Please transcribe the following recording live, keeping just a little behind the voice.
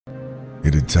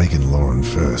It had taken Lauren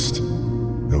first,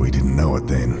 though he didn't know it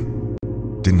then.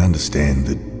 Didn't understand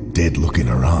the dead look in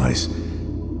her eyes,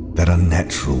 that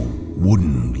unnatural,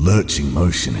 wooden, lurching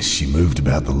motion as she moved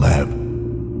about the lab.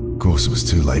 Of course, it was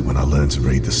too late when I learned to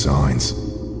read the signs.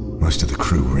 Most of the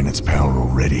crew were in its power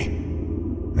already,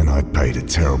 and I'd paid a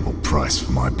terrible price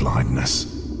for my blindness.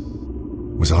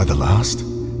 Was I the last?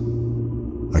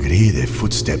 I could hear their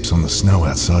footsteps on the snow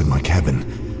outside my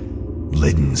cabin.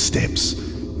 Leaden steps,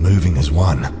 moving as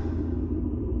one.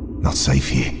 Not safe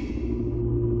here.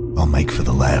 I'll make for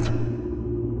the lab.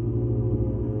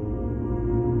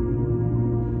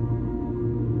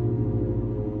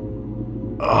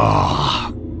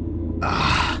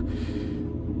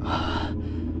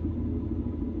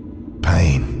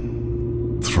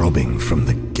 Pain, throbbing from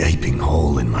the gaping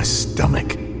hole in my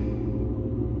stomach.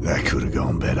 That could have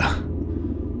gone better.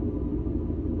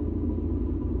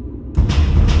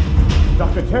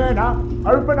 Dr. Turner,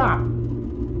 open up!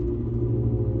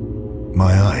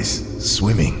 My eyes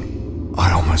swimming.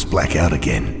 I almost black out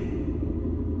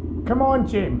again. Come on,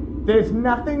 Jim. There's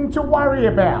nothing to worry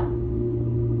about.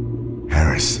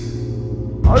 Harris.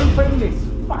 Open this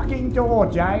fucking door,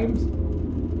 James.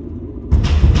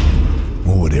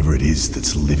 Or whatever it is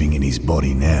that's living in his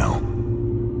body now.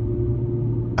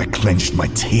 I clenched my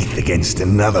teeth against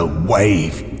another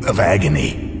wave of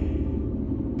agony.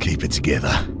 Keep it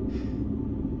together.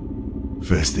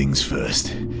 First things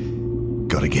first.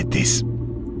 Gotta get this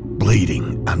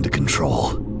bleeding under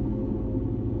control.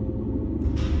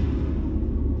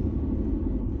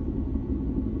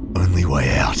 Only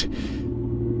way out.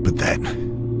 But that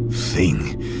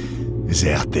thing is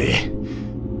out there,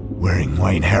 wearing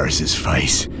Wayne Harris's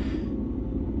face.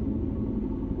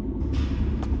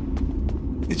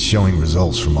 It's showing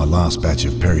results from my last batch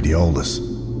of Peridiolus.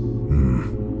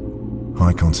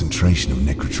 High concentration of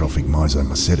necrotrophic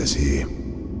myzomycetes here.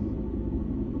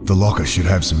 The locker should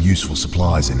have some useful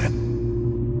supplies in it.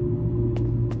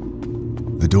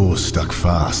 The door's stuck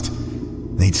fast.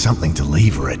 Need something to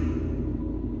lever it.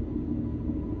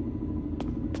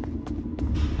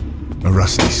 A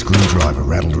rusty screwdriver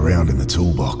rattled around in the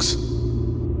toolbox.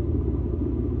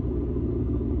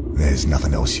 There's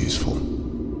nothing else useful.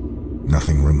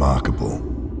 Nothing remarkable.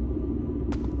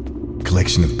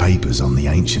 Collection of papers on the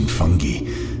ancient fungi,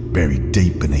 buried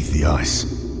deep beneath the ice.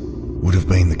 Would have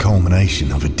been the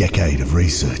culmination of a decade of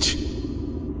research.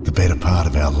 The better part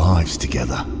of our lives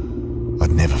together.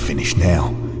 I'd never finish now,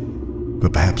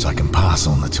 but perhaps I can pass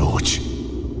on the torch.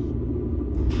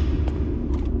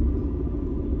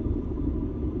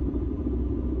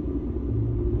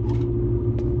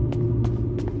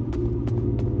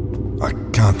 I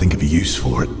can't think of a use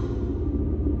for it.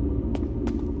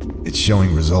 It's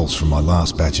showing results from my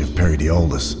last batch of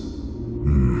Peridiolus.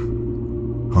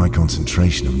 High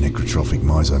concentration of necrotrophic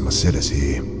myzomycetes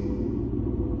here.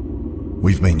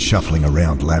 We've been shuffling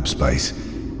around lab space.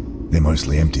 They're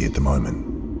mostly empty at the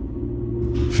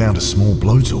moment. Found a small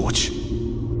blowtorch.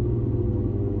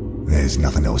 There's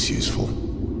nothing else useful.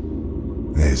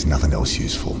 There's nothing else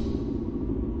useful.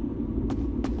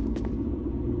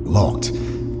 Locked.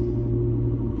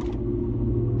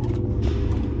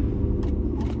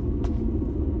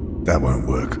 That won't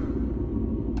work.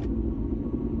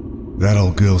 That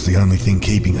old girl's the only thing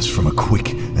keeping us from a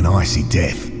quick and icy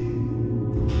death.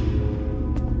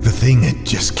 The thing had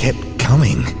just kept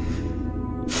coming.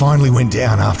 Finally went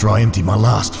down after I emptied my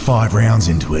last 5 rounds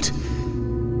into it.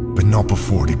 But not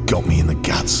before it had got me in the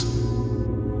guts.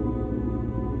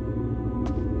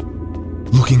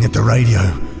 Looking at the radio,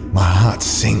 my heart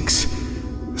sinks.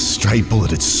 A stray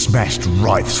bullet had smashed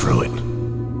right through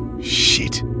it.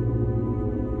 Shit.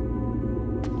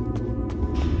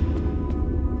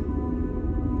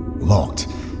 Locked.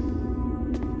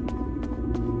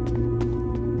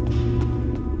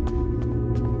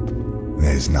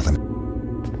 There's nothing.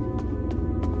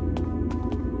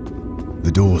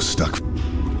 The door's stuck.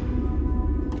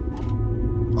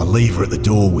 I lever at the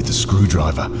door with the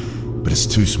screwdriver, but it's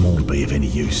too small to be of any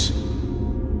use.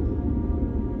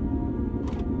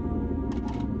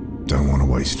 Don't want to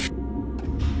waste.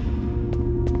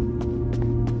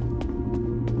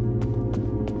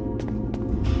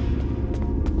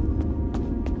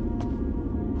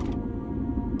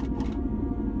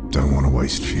 Don't want to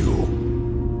waste fuel.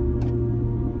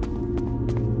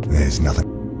 There's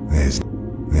nothing. There's.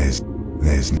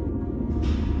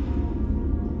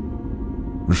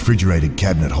 Refrigerated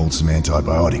cabinet holds some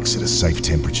antibiotics at a safe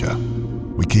temperature.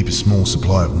 We keep a small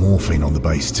supply of morphine on the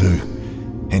base too,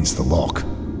 hence the lock.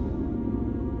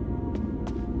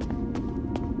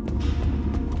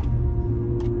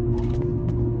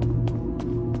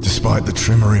 Despite the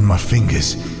tremor in my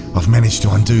fingers, I've managed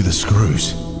to undo the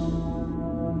screws.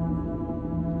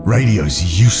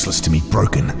 Radio's useless to me,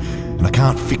 broken, and I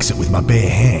can't fix it with my bare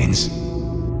hands.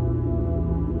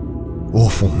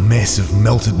 Awful mess of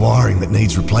melted wiring that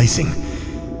needs replacing.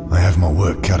 I have my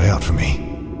work cut out for me.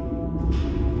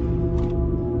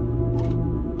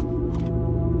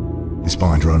 This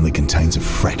binder only contains a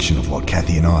fraction of what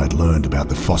Kathy and I had learned about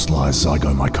the fossilized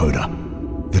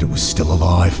zygomycota. That it was still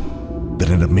alive, that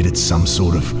it emitted some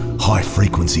sort of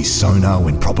high-frequency sonar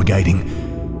when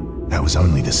propagating. That was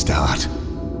only the start.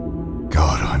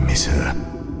 God, I miss her.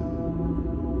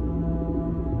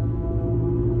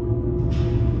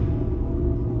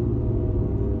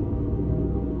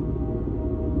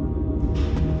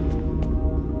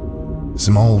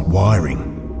 Some old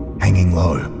wiring, hanging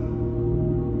low.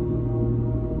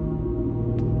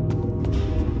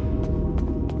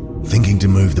 Thinking to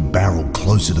move the barrel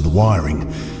closer to the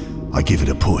wiring, I give it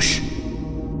a push.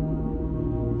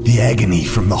 The agony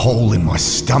from the hole in my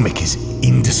stomach is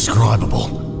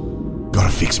indescribable.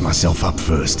 Gotta fix myself up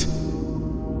first.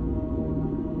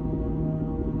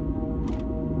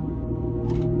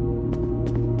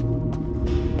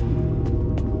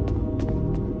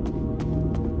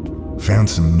 Found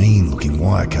some mean-looking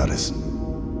wire cutters.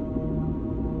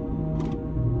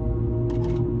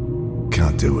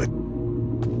 Can't do it.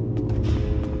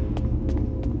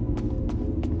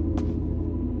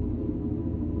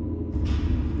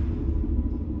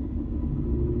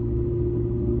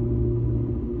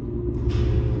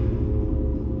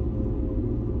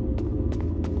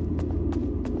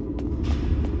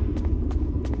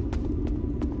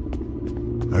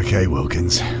 Okay,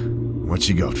 Wilkins, what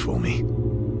you got for me?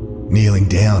 Kneeling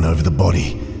down over the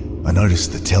body, I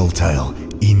noticed the telltale,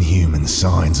 inhuman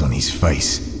signs on his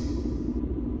face.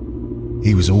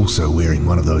 He was also wearing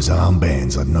one of those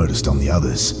armbands I'd noticed on the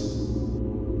others.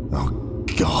 Oh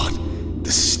God,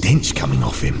 the stench coming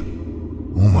off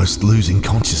him. Almost losing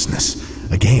consciousness,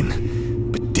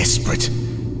 again, but desperate,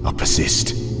 I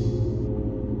persist.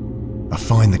 I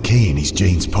find the key in his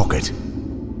jeans pocket.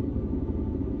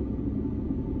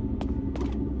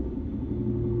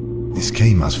 This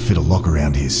key must fit a lock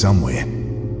around here somewhere.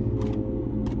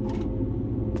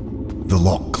 The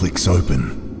lock clicks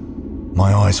open.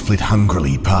 My eyes flit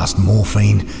hungrily past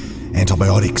morphine,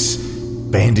 antibiotics,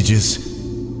 bandages.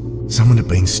 Someone had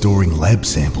been storing lab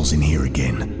samples in here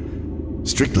again.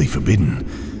 Strictly forbidden,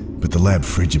 but the lab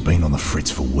fridge had been on the fritz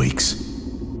for weeks.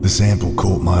 The sample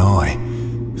caught my eye.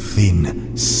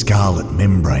 Thin, scarlet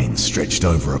membrane stretched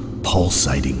over a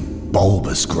pulsating,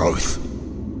 bulbous growth.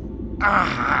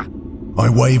 Ah! I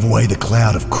wave away the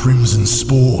cloud of crimson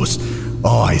spores,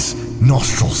 eyes,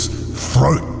 nostrils,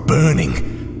 throat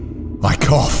burning. I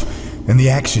cough, and the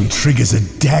action triggers a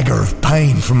dagger of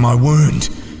pain from my wound.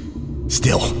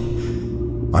 Still,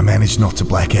 I manage not to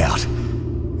black out,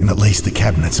 and at least the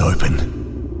cabinet's open.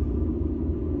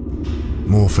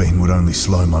 Morphine would only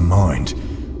slow my mind,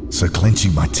 so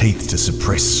clenching my teeth to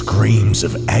suppress screams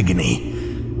of agony,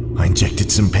 I injected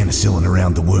some penicillin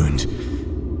around the wound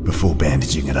before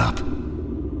bandaging it up.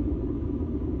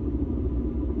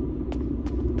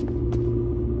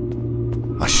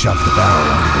 I shoved the barrel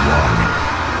under the wiring.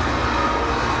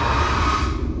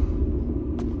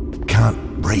 Can't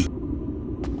reach.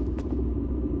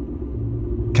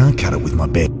 Can't cut it with my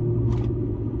bare.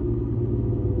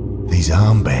 These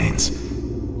armbands,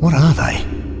 what are they?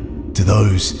 Do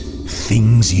those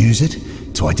things use it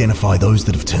to identify those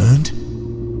that have turned?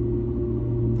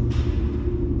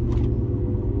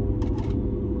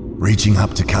 Reaching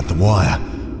up to cut the wire,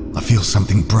 I feel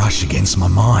something brush against my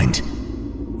mind.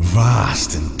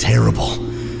 Vast and terrible.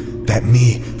 That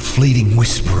mere fleeting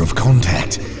whisper of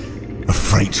contact. A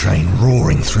freight train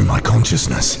roaring through my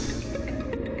consciousness.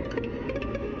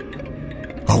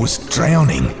 I was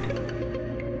drowning.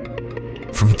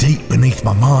 From deep beneath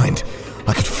my mind,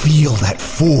 I could feel that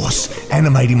force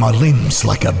animating my limbs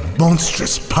like a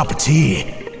monstrous puppeteer.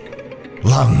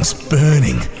 Lungs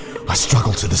burning, I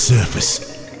struggled to the surface.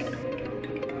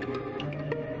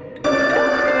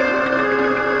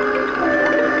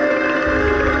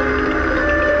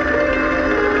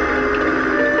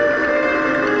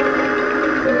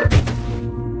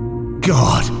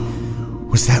 God,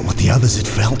 was that what the others had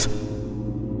felt?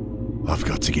 I've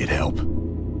got to get help.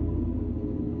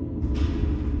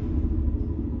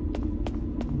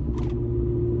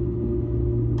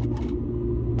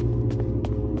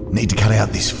 Need to cut out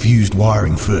this fused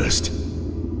wiring first.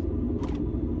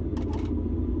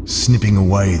 Snipping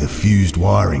away the fused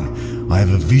wiring, I have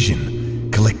a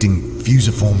vision collecting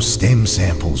fusiform stem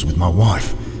samples with my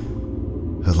wife.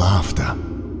 Her laughter.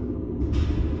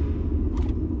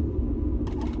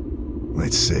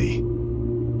 Let's see.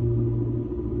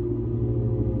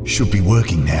 Should be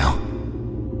working now.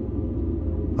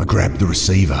 I grabbed the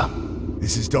receiver.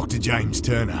 This is Dr. James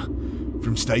Turner,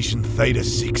 from station Theta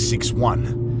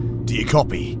 661. Do you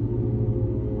copy?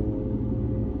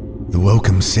 The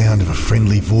welcome sound of a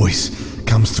friendly voice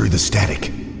comes through the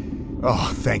static.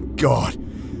 Oh, thank God.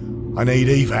 I need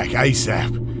evac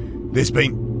ASAP. There's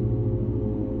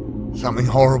been... something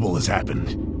horrible has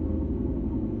happened.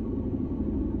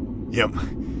 Yep.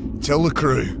 Tell the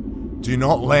crew, do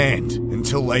not land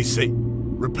until they see...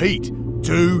 Repeat,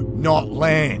 do not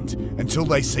land until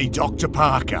they see Dr.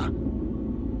 Parker.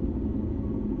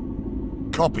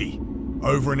 Copy.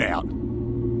 Over and out.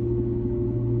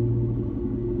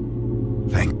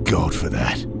 Thank God for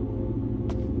that.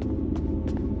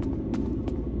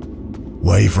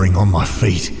 Wavering on my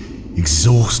feet,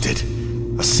 exhausted,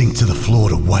 I sink to the floor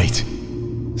to wait.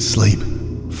 Sleep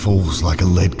falls like a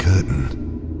lead curtain.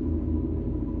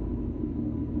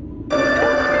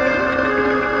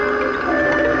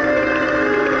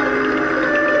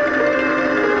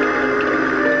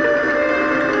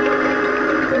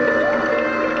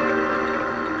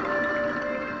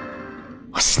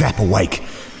 I snap awake.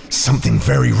 Something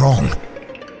very wrong.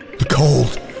 The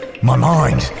cold, my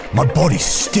mind, my body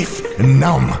stiff and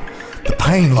numb. The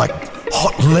pain like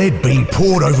hot lead being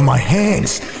poured over my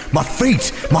hands, my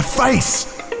feet, my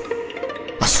face.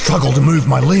 I struggle to move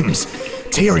my limbs,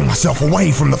 tearing myself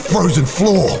away from the frozen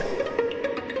floor.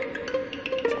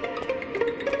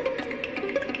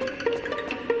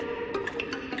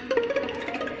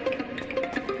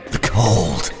 The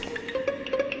cold.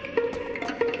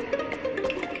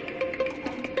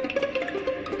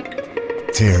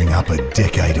 Tearing up a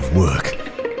decade of work,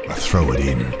 I throw it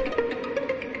in.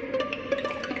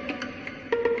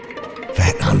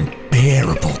 That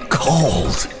unbearable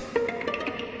cold.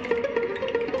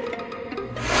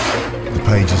 The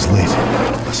page is lit.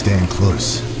 I stand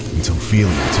close until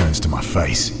feeling returns to my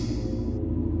face.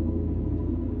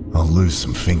 I'll lose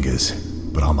some fingers,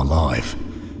 but I'm alive.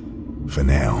 For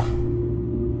now.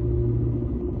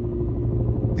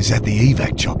 Is that the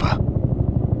evac chopper?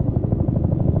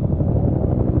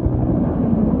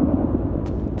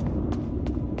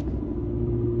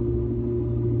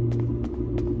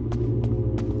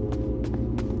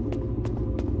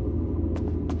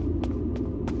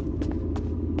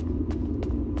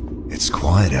 It's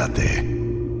quiet out there.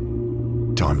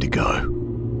 Time to go.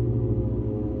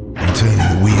 I'm turning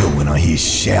the wheel when I hear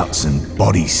shouts and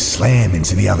bodies slam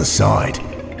into the other side.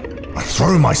 I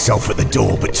throw myself at the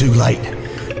door, but too late.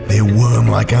 Their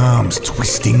worm-like arms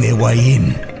twisting their way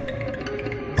in.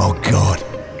 Oh God,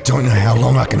 don't know how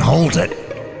long I can hold it.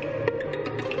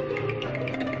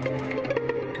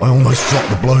 I almost drop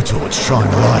the blowtorch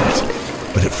trying to light it,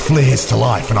 but it flares to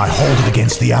life and I hold it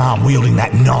against the arm wielding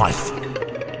that knife.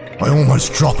 I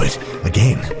almost drop it,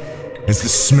 again, as the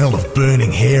smell of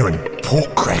burning hair and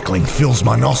pork crackling fills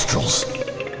my nostrils.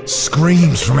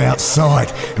 Screams from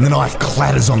outside, and the knife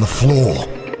clatters on the floor.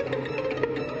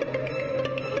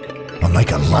 I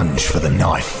make a lunge for the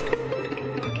knife.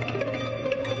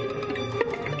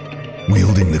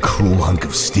 Wielding the cruel hunk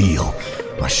of steel,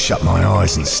 I shut my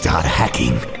eyes and start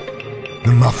hacking.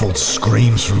 The muffled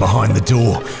screams from behind the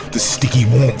door, the sticky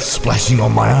warmth splashing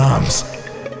on my arms.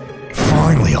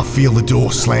 Finally, I feel the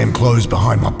door slam close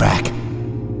behind my back.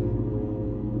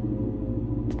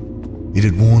 It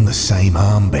had worn the same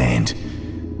armband.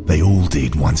 They all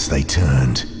did once they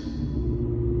turned.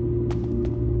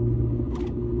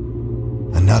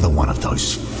 Another one of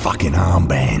those fucking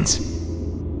armbands.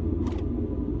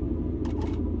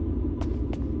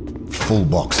 Full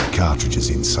box of cartridges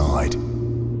inside.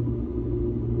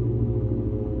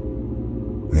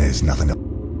 There's nothing to...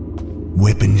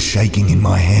 Weapon shaking in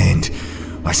my hand,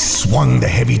 I swung the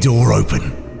heavy door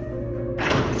open.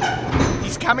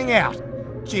 He's coming out.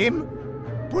 Jim,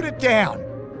 put it down.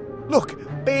 Look,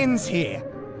 Ben's here.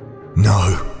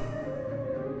 No.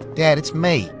 Dad, it's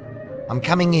me. I'm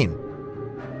coming in.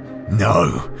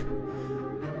 No.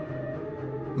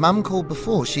 Mum called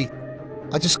before.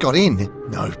 I just got in.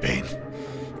 No, Ben.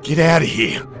 Get out of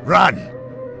here. Run.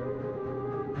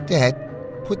 Dad,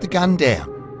 put the gun down.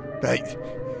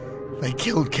 They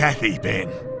killed Kathy, Ben.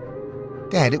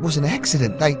 Dad, it was an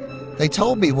accident. They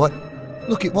told me what...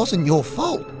 Look, it wasn't your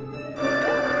fault.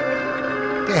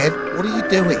 Dad, what are you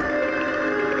doing?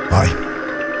 I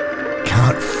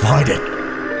can't fight it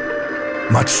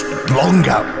much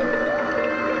longer.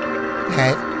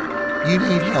 Dad, you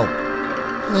need help.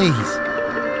 Please.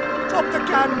 Drop the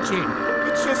gun, Jim.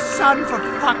 It's your son, for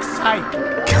fuck's sake.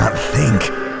 Can't think.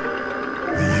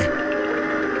 Are you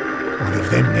one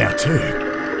of them now too?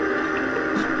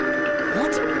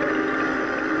 What?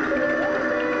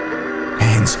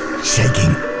 Hands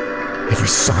shaking. Every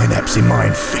synapse in my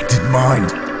infected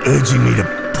mind urging me to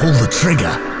pull the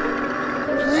trigger.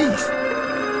 Please.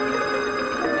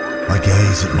 I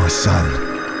gaze at my son.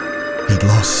 He'd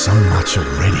lost so much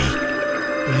already.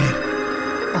 Ben.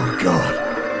 Oh, God.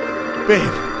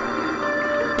 Ben.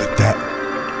 But that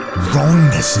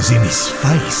wrongness is in his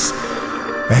face.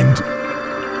 And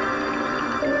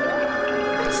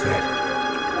What's that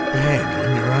band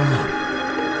on your arm?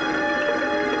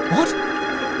 What?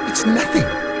 It's nothing.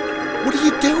 What are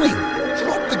you doing?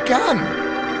 Drop the gun.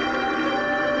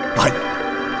 I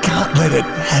can't let it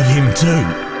have him too.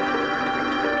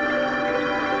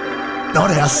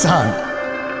 Not our son.